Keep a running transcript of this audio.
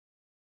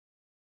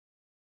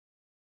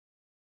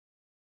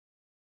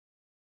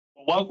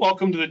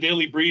Welcome to the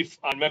Daily Brief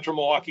on Metro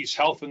Milwaukee's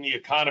health and the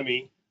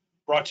economy,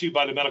 brought to you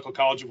by the Medical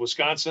College of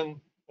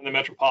Wisconsin and the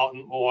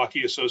Metropolitan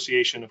Milwaukee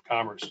Association of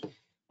Commerce.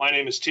 My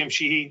name is Tim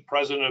Sheehy,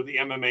 president of the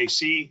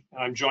MMAC,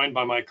 and I'm joined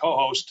by my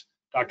co-host,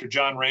 Dr.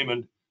 John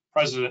Raymond,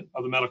 president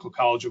of the Medical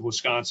College of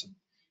Wisconsin.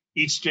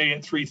 Each day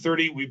at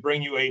 3:30, we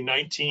bring you a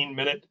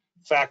 19-minute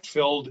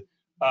fact-filled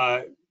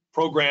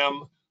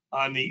program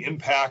on the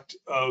impact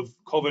of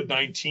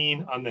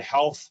COVID-19 on the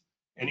health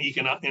and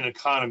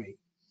economy.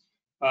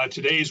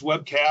 Today's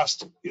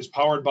webcast is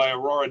powered by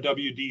Aurora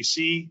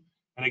WDC.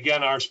 And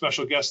again, our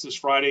special guest this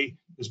Friday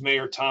is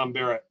Mayor Tom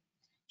Barrett.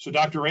 So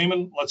Dr.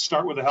 Raymond, let's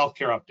start with a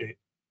healthcare update.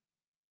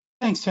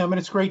 Thanks, Tim, and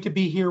it's great to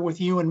be here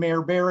with you and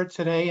Mayor Barrett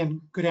today, and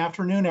good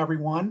afternoon,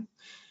 everyone.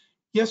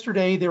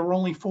 Yesterday, there were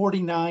only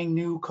 49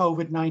 new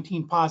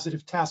COVID-19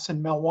 positive tests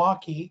in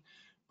Milwaukee,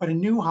 but a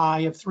new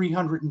high of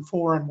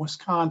 304 in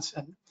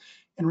Wisconsin.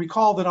 And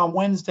recall that on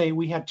Wednesday,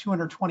 we had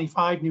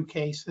 225 new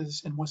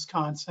cases in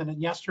Wisconsin,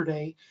 and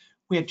yesterday,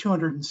 we had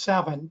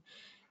 207,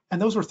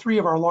 and those were three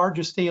of our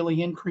largest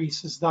daily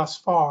increases thus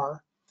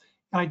far.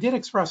 And I did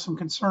express some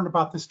concern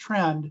about this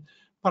trend,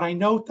 but I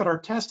note that our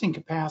testing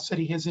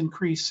capacity has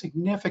increased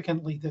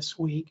significantly this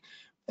week,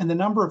 and the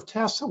number of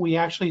tests that we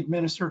actually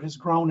administered has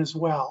grown as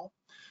well.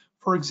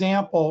 For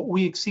example,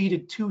 we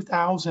exceeded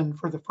 2,000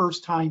 for the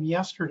first time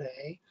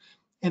yesterday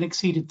and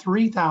exceeded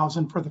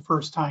 3,000 for the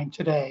first time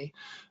today.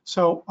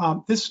 So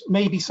this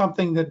may be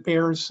something that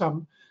bears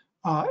some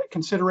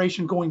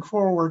consideration going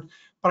forward,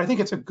 but I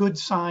think it's a good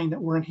sign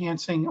that we're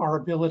enhancing our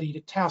ability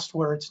to test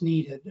where it's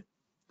needed.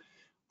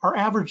 Our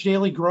average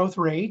daily growth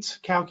rates,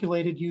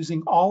 calculated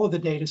using all of the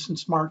data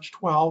since March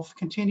 12th,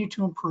 continue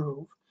to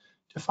improve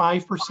to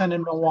 5%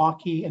 in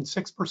Milwaukee and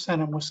 6%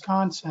 in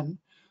Wisconsin.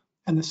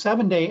 And the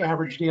 7-day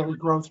average daily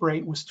growth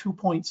rate was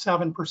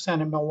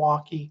 2.7% in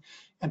Milwaukee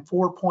and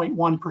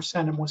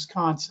 4.1% in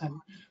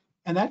Wisconsin.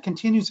 And that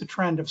continues a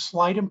trend of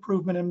slight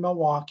improvement in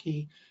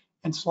Milwaukee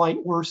and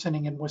slight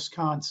worsening in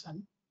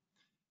Wisconsin.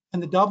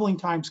 And the doubling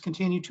times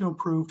continue to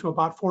improve to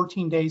about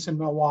 14 days in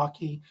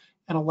Milwaukee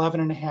and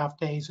 11.5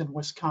 days in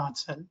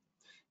Wisconsin.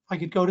 If I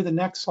could go to the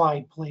next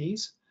slide,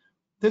 please.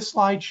 This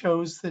slide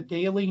shows the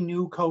daily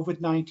new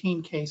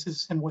COVID-19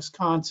 cases in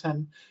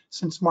Wisconsin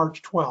since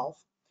March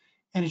 12th.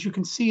 And as you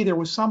can see, there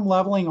was some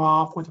leveling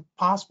off with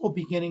possible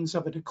beginnings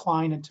of a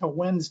decline until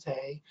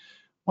Wednesday,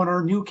 when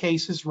our new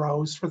cases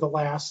rose for the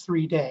last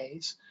 3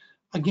 days.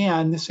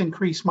 Again, this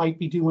increase might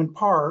be due in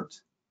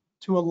part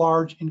to a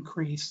large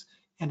increase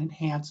in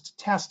enhanced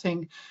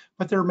testing,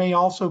 but there may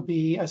also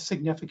be a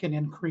significant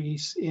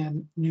increase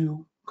in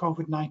new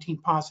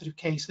COVID-19 positive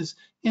cases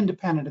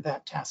independent of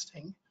that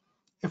testing.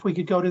 If we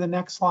could go to the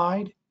next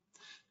slide.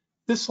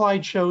 This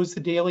slide shows the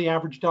daily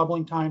average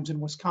doubling times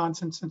in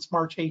Wisconsin since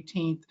March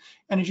 18th,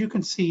 and as you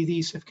can see,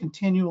 these have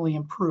continually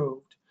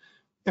improved.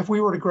 If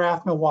we were to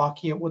graph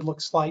Milwaukee, it would look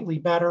slightly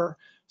better,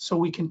 so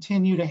we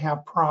continue to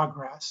have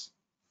progress.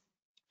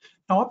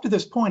 Now, up to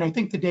this point, I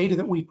think the data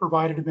that we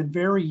provided have been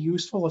very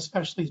useful,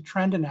 especially the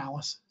trend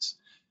analysis.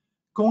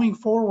 Going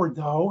forward,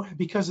 though,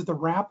 because of the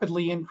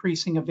rapidly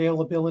increasing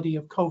availability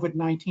of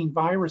COVID-19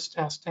 virus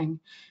testing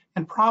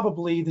and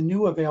probably the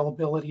new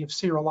availability of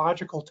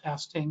serological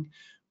testing,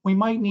 we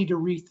might need to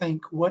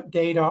rethink what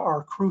data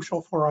are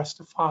crucial for us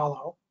to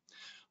follow.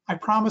 I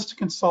promise to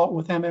consult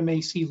with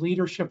MMAC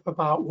leadership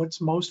about what's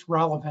most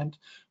relevant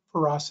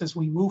for us as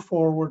we move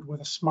forward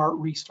with a smart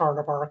restart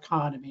of our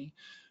economy.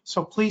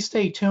 So please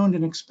stay tuned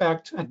and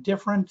expect a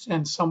different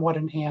and somewhat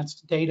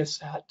enhanced data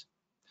set.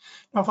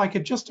 Now, if I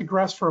could just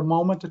digress for a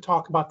moment to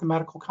talk about the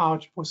Medical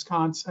College of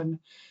Wisconsin.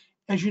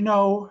 As you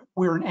know,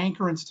 we're an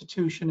anchor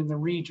institution in the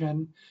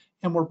region,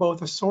 and we're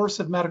both a source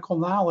of medical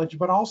knowledge,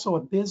 but also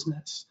a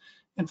business.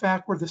 In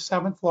fact, we're the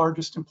 7th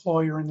largest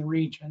employer in the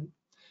region.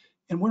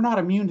 And we're not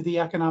immune to the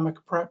economic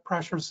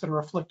pressures that are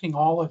afflicting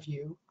all of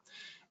you.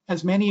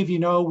 As many of you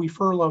know, we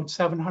furloughed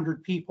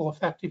 700 people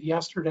effective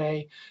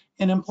yesterday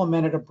and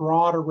implemented a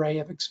broad array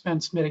of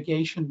expense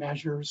mitigation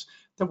measures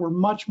that were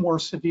much more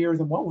severe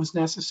than what was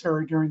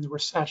necessary during the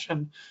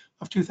recession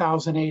of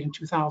 2008 and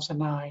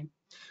 2009.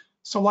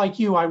 So like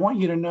you, I want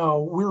you to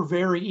know we're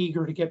very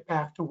eager to get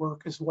back to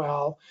work as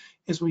well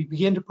as we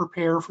begin to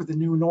prepare for the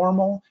new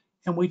normal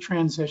and we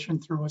transition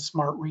through a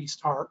smart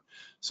restart.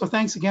 So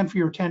thanks again for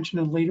your attention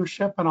and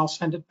leadership, and I'll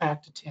send it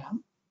back to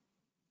Tim.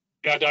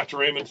 Yeah, Dr.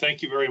 Raymond,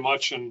 thank you very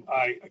much. And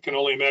I can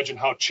only imagine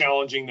how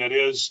challenging that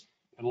is.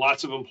 And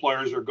lots of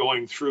employers are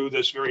going through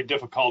this very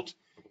difficult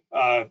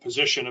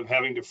position of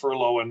having to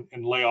furlough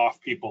and lay off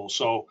people.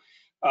 So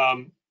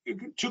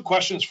 2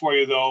 questions for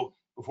you, though,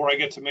 before I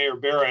get to Mayor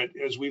Barrett.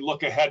 As we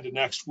look ahead to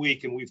next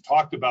week, and we've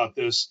talked about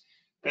this,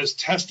 as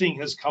testing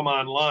has come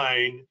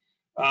online,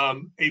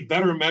 a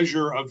better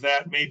measure of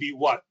that may be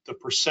what? The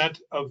percent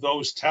of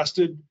those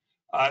tested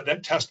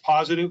that test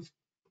positive?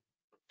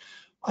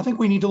 I think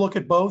we need to look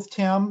at both,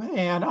 Tim,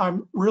 and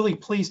I'm really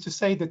pleased to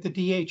say that the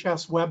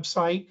DHS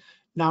website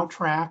now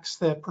tracks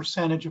the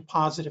percentage of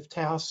positive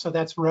tests, so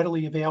that's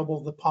readily available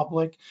to the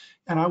public,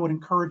 and I would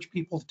encourage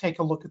people to take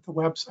a look at the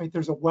website.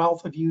 There's a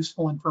wealth of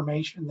useful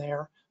information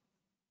there.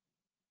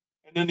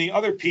 And then the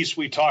other piece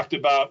we talked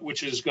about,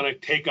 which is going to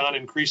take on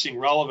increasing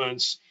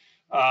relevance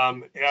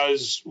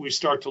as we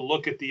start to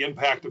look at the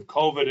impact of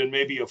COVID and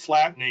maybe a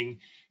flattening,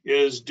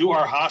 is do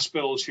our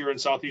hospitals here in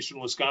southeastern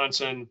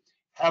Wisconsin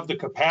have the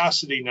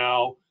capacity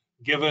now,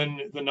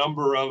 given the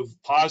number of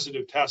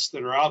positive tests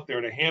that are out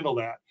there, to handle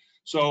that?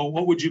 So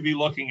what would you be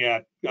looking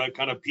at?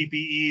 Kind of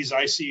PPEs,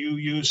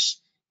 ICU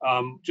use,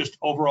 just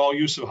overall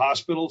use of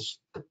hospitals?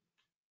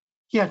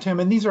 Yeah, Tim,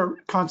 and these are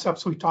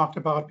concepts we talked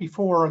about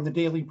before in the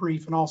daily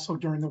brief and also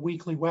during the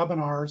weekly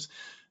webinars.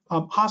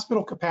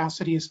 Hospital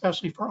capacity,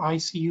 especially for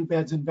ICU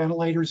beds and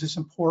ventilators, is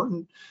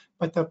important,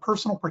 but the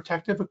personal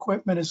protective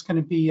equipment is going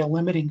to be a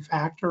limiting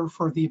factor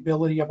for the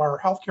ability of our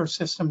healthcare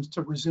systems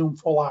to resume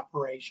full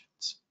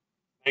operations.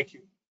 Thank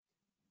you.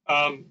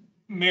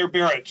 Mayor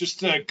Barrett,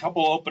 just a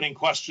couple opening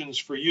questions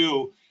for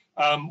you.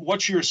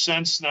 What's your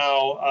sense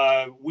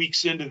now,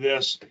 weeks into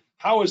this?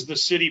 How is the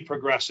city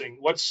progressing?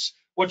 What's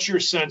your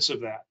sense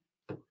of that?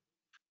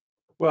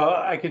 Well,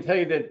 I can tell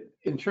you that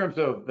in terms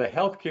of the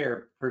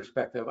healthcare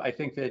perspective, I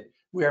think that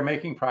we are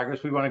making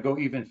progress. We want to go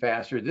even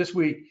faster. This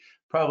week,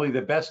 probably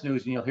the best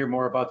news, and you'll hear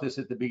more about this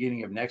at the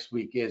beginning of next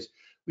week, is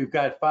we've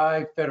got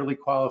 5 federally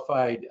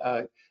qualified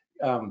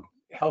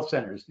health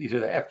centers. These are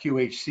the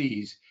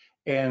FQHCs,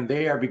 and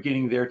they are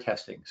beginning their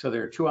testing. So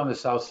there are 2 on the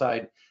south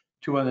side,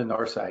 2 on the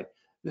north side.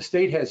 The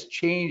state has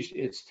changed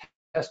its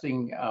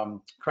testing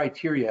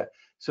criteria.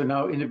 So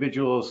now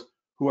individuals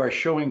who are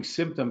showing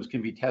symptoms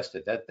can be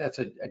tested. That's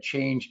a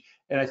change,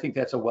 and I think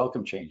that's a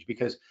welcome change,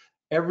 because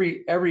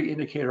every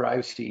indicator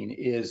I've seen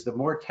is the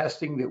more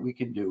testing that we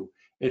can do,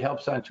 it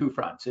helps on 2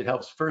 fronts. It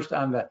helps first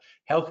on the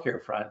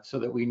healthcare front, so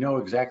that we know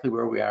exactly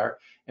where we are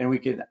and we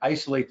can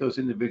isolate those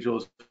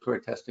individuals who are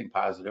testing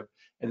positive,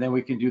 and then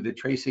we can do the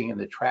tracing and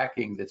the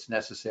tracking that's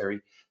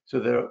necessary so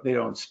that they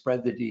don't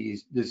spread the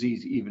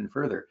disease even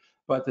further.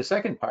 But the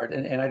second part,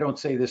 and I don't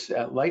say this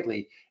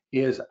lightly,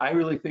 is I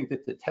really think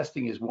that the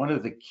testing is one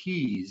of the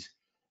keys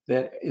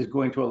that is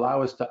going to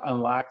allow us to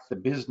unlock the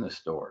business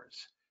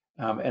doors.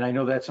 And I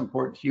know that's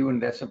important to you and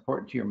that's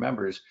important to your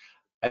members.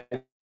 I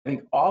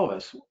think all of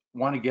us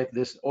want to get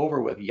this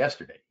over with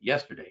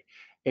yesterday.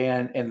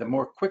 And the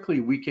more quickly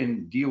we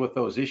can deal with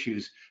those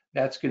issues,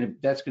 that's going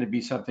to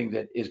be something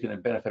that is going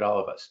to benefit all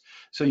of us.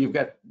 So you've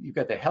got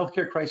the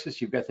healthcare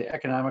crisis, you've got the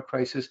economic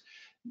crisis.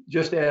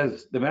 Just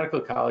as the medical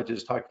college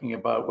is talking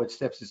about what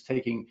steps it's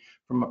taking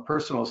from a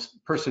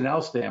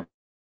personnel standpoint,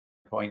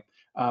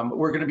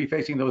 we're going to be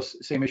facing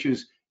those same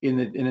issues in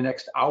the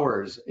next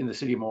hours in the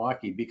city of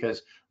Milwaukee,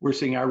 because we're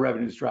seeing our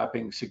revenues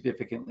dropping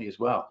significantly as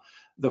well.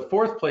 The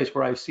fourth place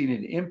where I've seen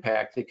an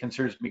impact that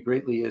concerns me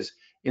greatly is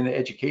in the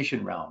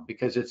education realm,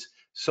 because it's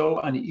so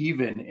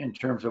uneven in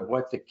terms of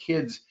what the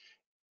kids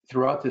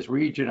throughout this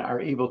region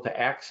are able to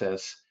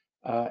access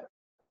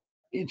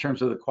in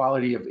terms of the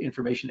quality of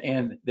information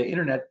and the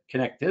internet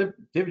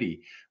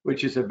connectivity,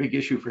 which is a big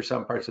issue for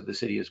some parts of the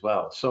city as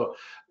well. So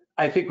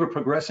I think we're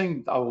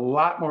progressing. A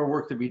lot more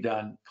work to be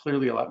done,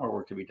 clearly a lot more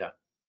work to be done.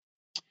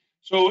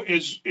 So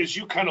as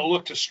you kind of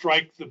look to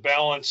strike the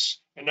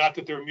balance, and not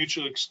that they're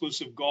mutually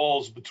exclusive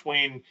goals,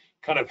 between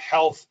kind of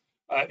health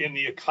in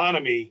the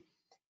economy,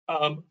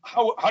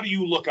 how do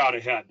you look out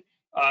ahead?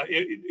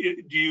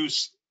 Do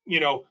you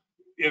know,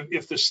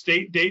 if the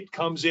state date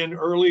comes in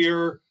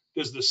earlier,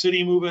 does the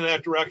city move in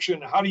that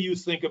direction? How do you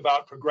think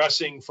about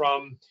progressing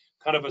from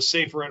kind of a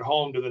safer at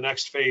home to the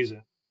next phase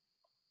in?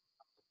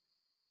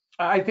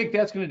 I think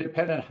that's going to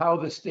depend on how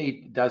the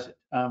state does it.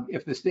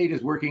 If the state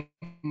is working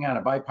on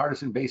a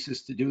bipartisan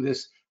basis to do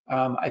this,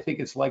 I think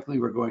it's likely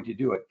we're going to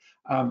do it.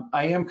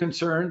 I am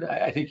concerned.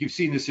 I think you've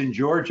seen this in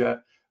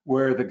Georgia,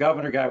 where the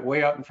governor got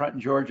way out in front in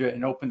Georgia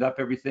and opened up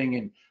everything,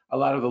 and a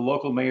lot of the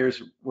local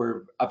mayors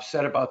were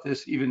upset about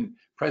this. Even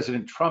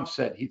President Trump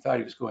said he thought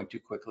he was going too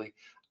quickly.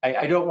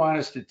 I don't want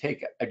us to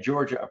take a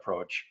Georgia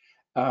approach.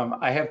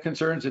 I have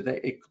concerns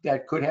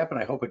that could happen.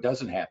 I hope it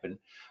doesn't happen.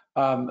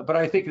 But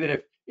I think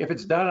that if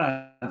it's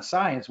done on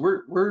science,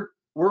 we're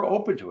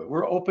open to it.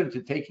 We're open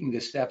to taking the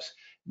steps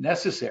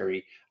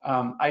necessary.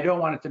 I don't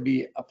want it to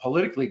be a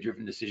politically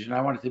driven decision.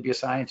 I want it to be a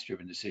science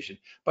driven decision.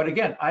 But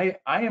again, I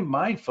am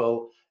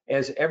mindful,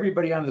 as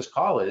everybody on this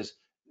call is,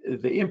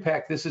 the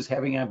impact this is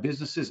having on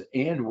businesses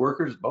and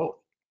workers both.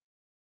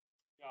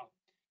 Yeah.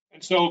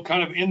 And so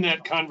kind of in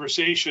that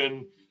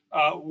conversation,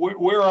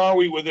 where are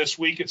we with this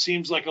week? It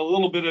seems like a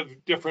little bit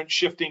of different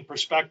shifting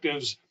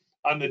perspectives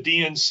on the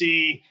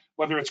DNC,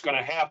 whether it's going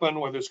to happen,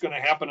 whether it's going to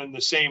happen in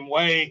the same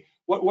way.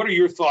 What are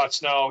your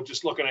thoughts now,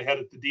 just looking ahead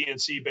at the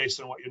DNC based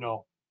on what you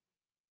know?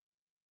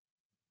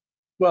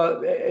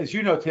 Well, as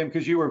you know, Tim,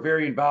 because you were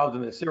very involved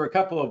in this, there were a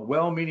couple of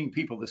well-meaning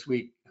people this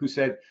week who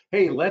said,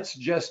 "Hey, let's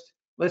just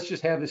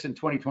have this in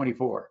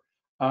 2024."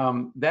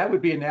 That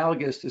would be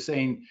analogous to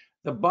saying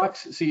the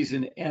Bucks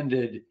season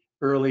ended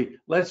early.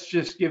 Let's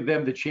just give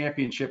them the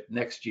championship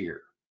next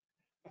year,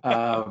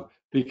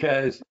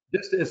 because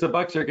just as the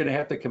Bucks are going to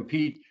have to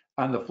compete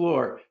on the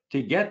floor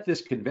to get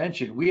this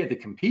convention, we had to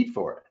compete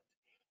for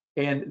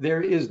it, and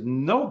there is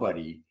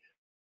nobody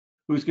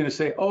who's going to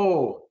say,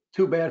 "Oh,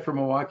 too bad for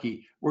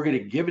Milwaukee. We're going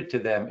to give it to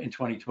them in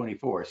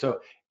 2024. So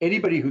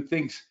anybody who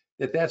thinks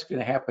that that's going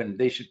to happen,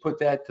 they should put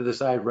that to the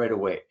side right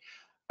away.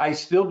 I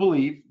still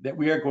believe that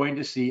we are going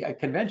to see a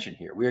convention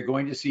here. We are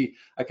going to see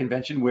a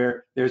convention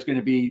where there's going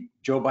to be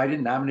Joe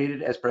Biden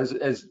nominated as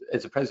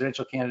a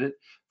presidential candidate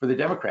for the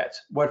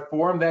Democrats. What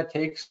form that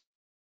takes,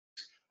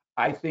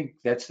 I think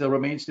that still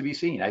remains to be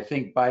seen. I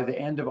think by the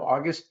end of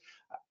August,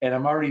 and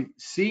I'm already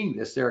seeing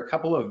this, there are a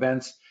couple of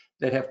events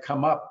that have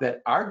come up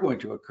that are going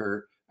to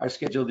occur, are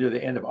scheduled near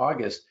the end of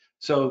August.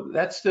 So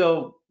that's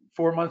still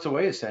 4 months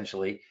away,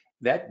 essentially.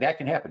 That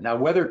can happen. Now,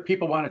 whether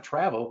people want to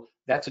travel,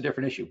 that's a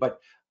different issue. But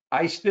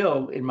I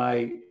still, in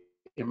my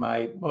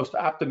most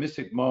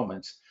optimistic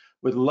moments,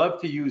 would love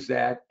to use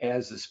that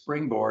as a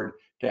springboard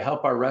to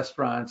help our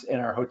restaurants and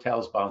our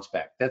hotels bounce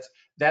back.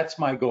 That's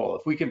my goal.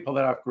 If we can pull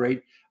that off,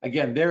 great.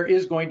 Again, there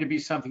is going to be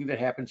something that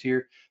happens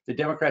here. The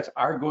Democrats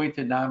are going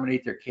to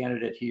nominate their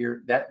candidate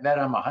here. That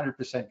I'm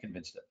 100%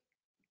 convinced of.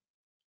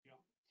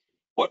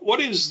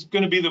 What is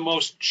going to be the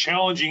most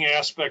challenging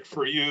aspect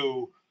for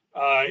you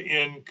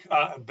in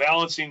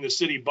balancing the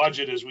city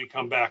budget as we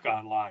come back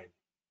online?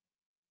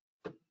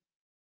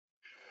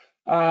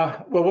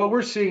 Well, what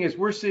we're seeing is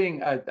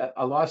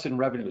a loss in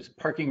revenues,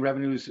 parking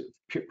revenues,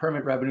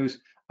 permit revenues,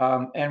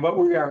 and what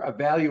we are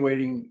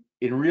evaluating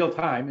in real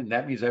time, and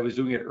that means I was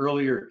doing it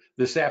earlier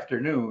this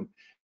afternoon,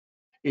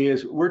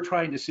 is we're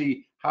trying to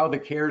see how the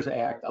CARES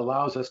Act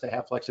allows us to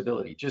have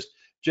flexibility.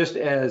 Just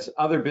as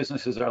other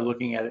businesses are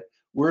looking at it,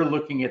 we're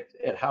looking at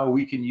how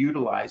we can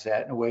utilize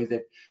that in a way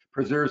that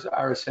preserves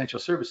our essential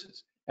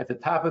services. At the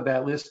top of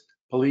that list,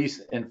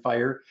 police and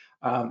fire,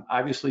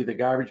 obviously the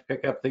garbage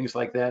pickup, things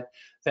like that,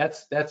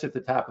 that's at the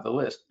top of the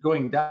list.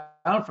 Going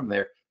down from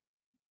there,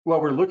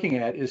 what we're looking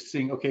at is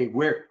seeing, okay,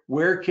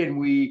 where can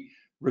we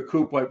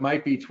recoup what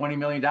might be $20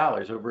 million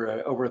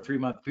over a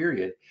 3-month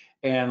period,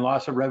 and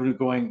loss of revenue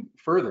going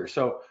further.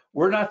 So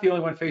we're not the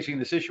only one facing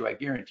this issue, I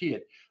guarantee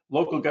it.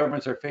 Local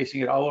governments are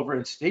facing it all over,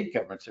 and state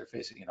governments are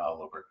facing it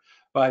all over.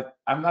 But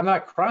I'm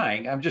not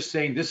crying. I'm just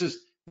saying this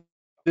is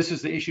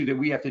the issue that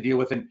we have to deal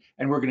with, and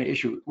we're going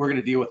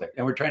to deal with it.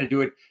 And we're trying to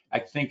do it, I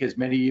think, as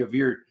many of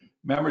your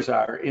members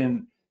are,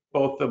 in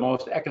both the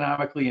most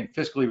economically and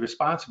fiscally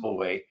responsible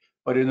way,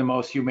 but in the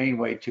most humane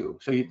way too.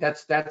 So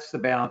that's the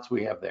balance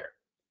we have there.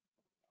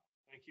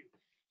 Thank you.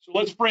 So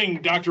let's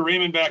bring Dr.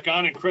 Raymond back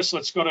on, and Chris,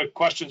 let's go to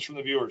questions from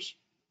the viewers.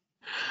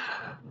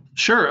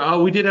 Sure.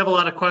 We did have a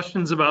lot of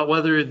questions about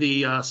whether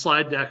the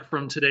slide deck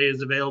from today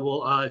is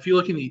available. If you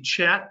look in the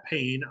chat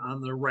pane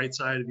on the right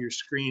side of your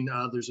screen,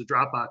 there's a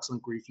Dropbox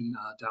link where you can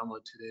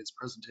download today's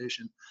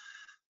presentation.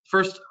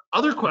 First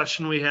other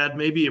question we had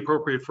may be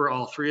appropriate for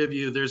all three of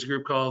you. There's a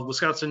group called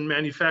Wisconsin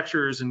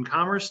Manufacturers and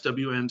Commerce,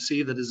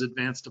 WMC, that has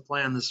advanced a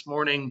plan this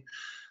morning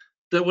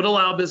that would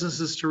allow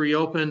businesses to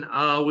reopen.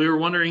 We were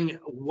wondering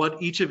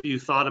what each of you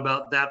thought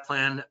about that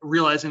plan,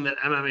 realizing that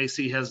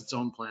MMAC has its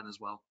own plan as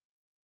well.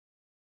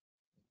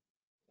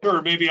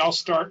 Sure, maybe I'll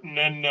start and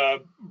then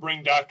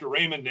bring Dr.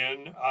 Raymond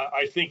in.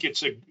 I think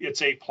it's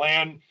a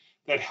plan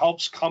that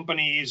helps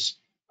companies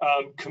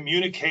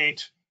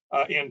communicate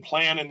and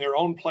plan in their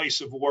own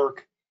place of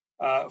work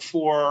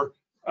for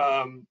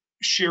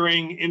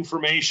sharing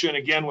information,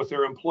 again, with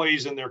their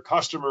employees and their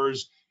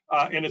customers.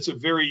 And it's a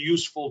very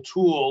useful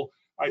tool.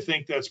 I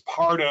think that's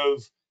part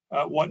of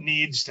what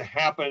needs to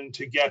happen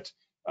to get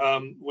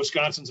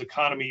Wisconsin's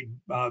economy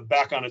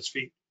back on its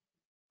feet.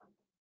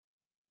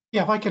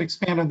 Yeah, if I could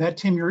expand on that,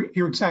 Tim,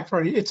 you're exactly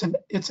right.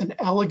 It's an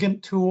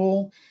elegant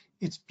tool.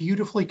 It's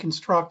beautifully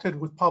constructed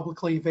with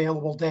publicly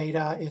available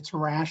data. It's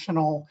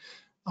rational,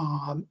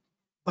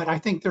 but I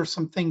think there's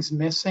some things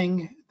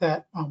missing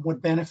that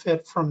would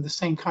benefit from the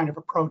same kind of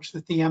approach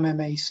that the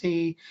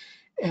MMAC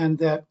and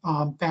that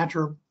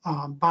Badger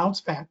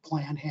Bounce Back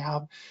Plan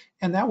have,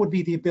 and that would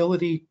be the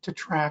ability to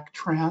track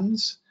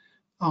trends,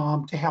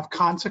 to have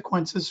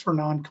consequences for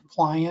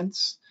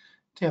non-compliance,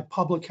 to have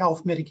public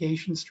health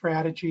mitigation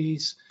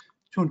strategies,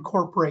 to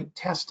incorporate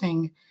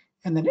testing,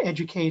 and then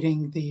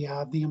educating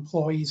the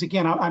employees.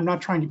 Again, I'm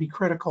not trying to be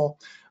critical.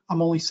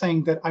 I'm only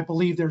saying that I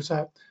believe there's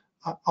a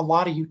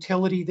lot of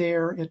utility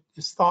there. It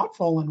is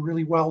thoughtful and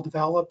really well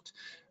developed,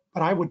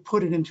 but I would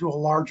put it into a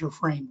larger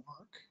framework.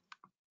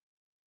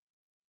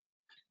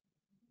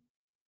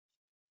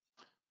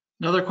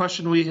 Another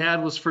question we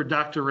had was for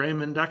Dr.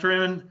 Raymond. Dr.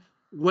 Raymond,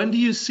 when do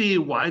you see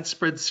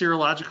widespread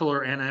serological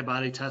or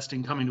antibody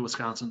testing coming to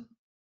Wisconsin?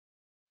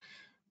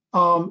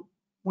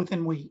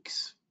 Within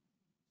weeks.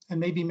 And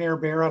maybe Mayor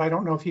Barrett, I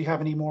don't know if you have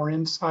any more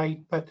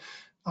insight, but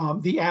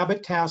the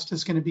Abbott test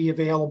is going to be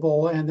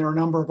available, and there are a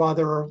number of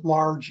other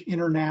large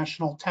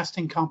international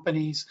testing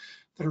companies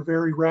that are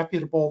very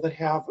reputable that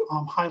have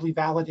highly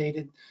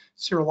validated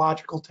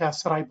serological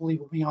tests that I believe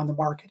will be on the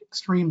market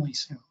extremely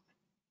soon.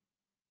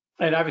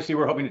 And obviously,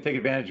 we're hoping to take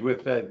advantage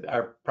with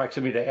our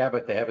proximity to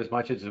Abbott to have as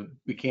much as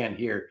we can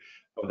here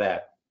of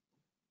that.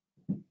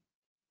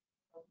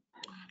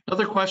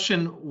 Another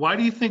question, why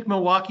do you think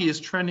Milwaukee is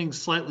trending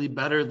slightly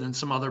better than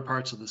some other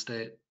parts of the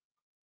state?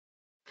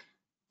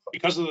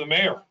 Because of the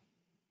mayor.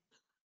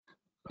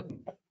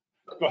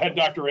 Go ahead,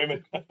 Dr.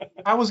 Raymond.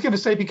 I was going to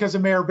say because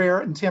of Mayor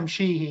Barrett and Tim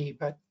Sheehy,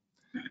 but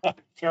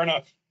Fair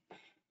enough.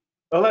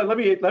 Well, let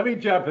me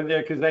jump in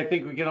there because I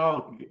think we can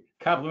all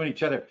compliment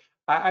each other.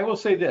 I will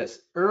say this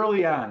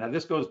early on, and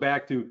this goes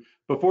back to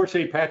before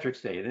St.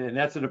 Patrick's Day, and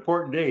that's an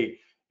important day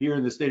here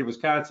in the state of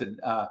Wisconsin.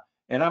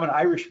 And I'm an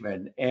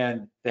Irishman,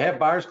 and to have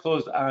bars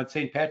closed on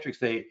St. Patrick's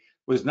Day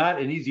was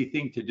not an easy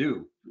thing to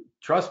do.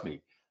 Trust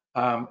me.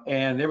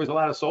 And there was a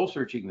lot of soul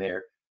searching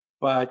there.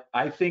 But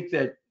I think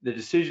that the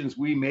decisions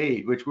we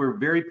made, which were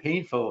very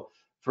painful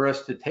for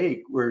us to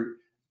take, were,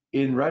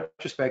 in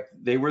retrospect,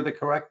 they were the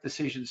correct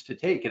decisions to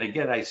take. And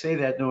again, I say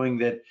that knowing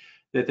that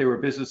there were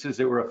businesses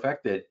that were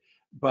affected,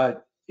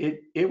 but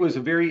it was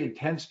a very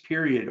intense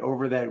period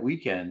over that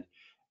weekend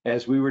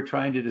as we were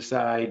trying to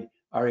decide,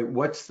 all right,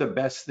 what's the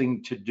best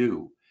thing to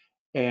do?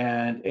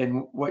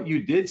 And what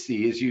you did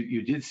see is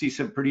you did see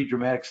some pretty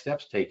dramatic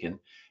steps taken.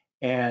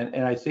 And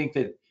I think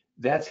that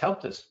that's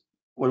helped us.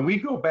 When we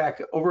go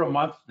back over a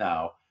month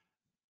now,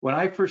 when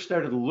I first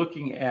started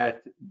looking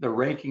at the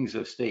rankings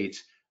of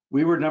states,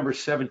 we were number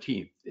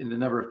 17th in the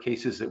number of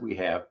cases that we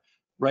have.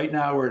 Right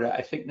now, we're at,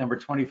 I think, number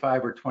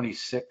 25 or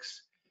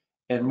 26.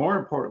 And more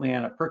importantly,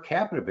 on a per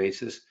capita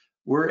basis,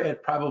 we're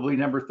at probably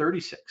number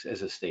 36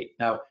 as a state.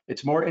 Now,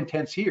 it's more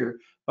intense here,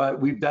 but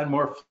we've done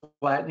more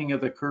flattening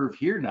of the curve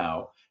here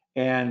now.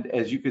 And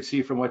as you could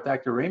see from what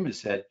Dr. Raymond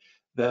said,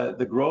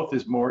 the growth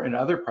is more in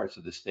other parts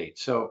of the state.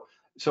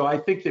 So I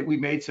think that we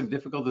made some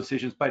difficult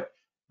decisions, but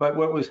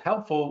what was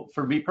helpful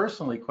for me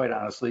personally, quite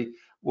honestly,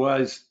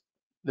 was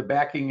the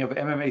backing of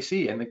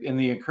MMAC and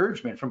the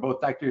encouragement from both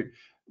Dr.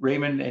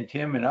 Raymond and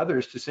Tim and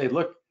others to say,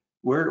 look,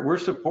 we're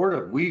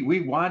supportive.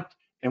 We want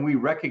and we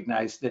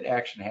recognize that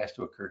action has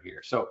to occur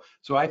here. So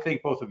I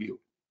thank both of you.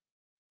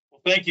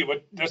 Well, thank you,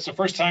 but that's the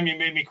first time you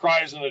made me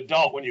cry as an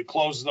adult when you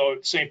closed the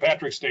St.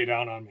 Patrick's Day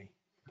down on me.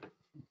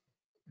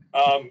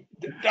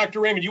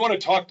 Dr. Raymond, you want to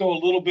talk though a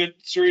little bit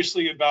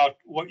seriously about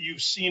what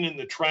you've seen in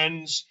the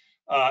trends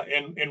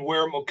and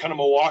where kind of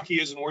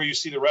Milwaukee is and where you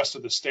see the rest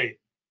of the state?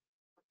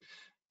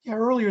 yeah,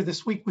 earlier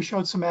this week we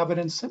showed some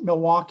evidence that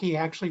Milwaukee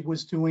actually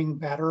was doing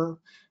better.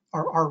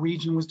 Our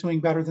region was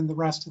doing better than the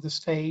rest of the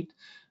state.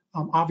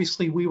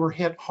 Obviously, we were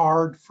hit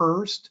hard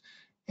first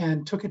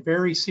and took it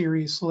very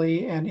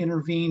seriously and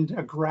intervened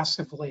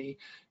aggressively.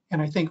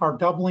 And I think our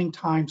doubling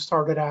time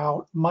started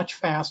out much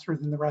faster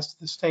than the rest of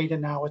the state,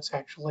 and now it's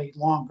actually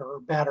longer or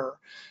better.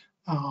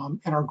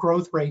 And our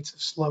growth rates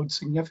have slowed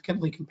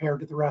significantly compared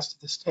to the rest of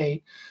the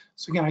state.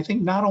 So again, I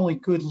think not only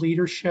good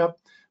leadership,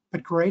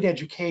 but great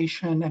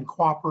education and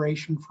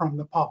cooperation from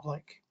the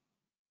public.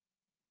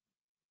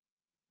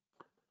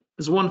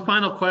 As one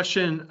final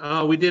question,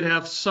 we did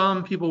have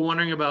some people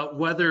wondering about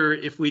whether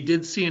if we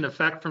did see an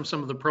effect from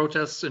some of the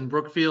protests in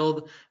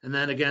Brookfield and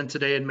then again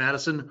today in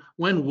Madison,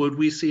 when would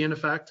we see an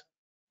effect?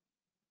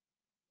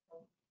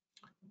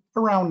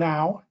 Around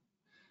now.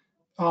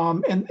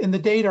 And the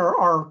data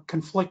are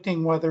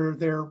conflicting whether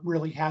there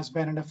really has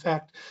been an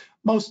effect.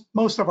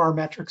 Most of our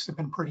metrics have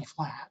been pretty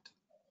flat.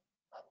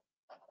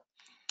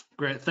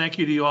 Great. Thank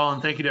you to you all,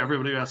 and thank you to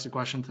everybody who asked a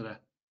question today.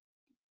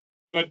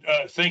 Good.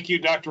 Thank you,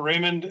 Dr.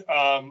 Raymond.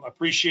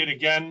 Appreciate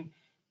again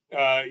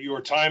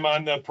your time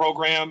on the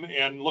program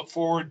and look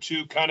forward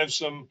to kind of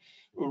some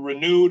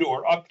renewed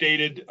or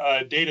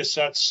updated data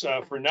sets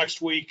for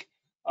next week.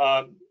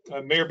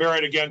 Mayor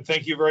Barrett, again,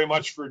 thank you very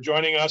much for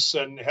joining us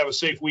and have a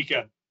safe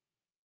weekend.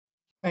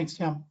 Thanks,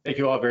 Tim. Thank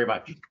you all very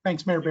much.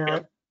 Thanks, Mayor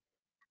Barrett.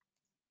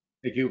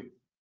 Thank you.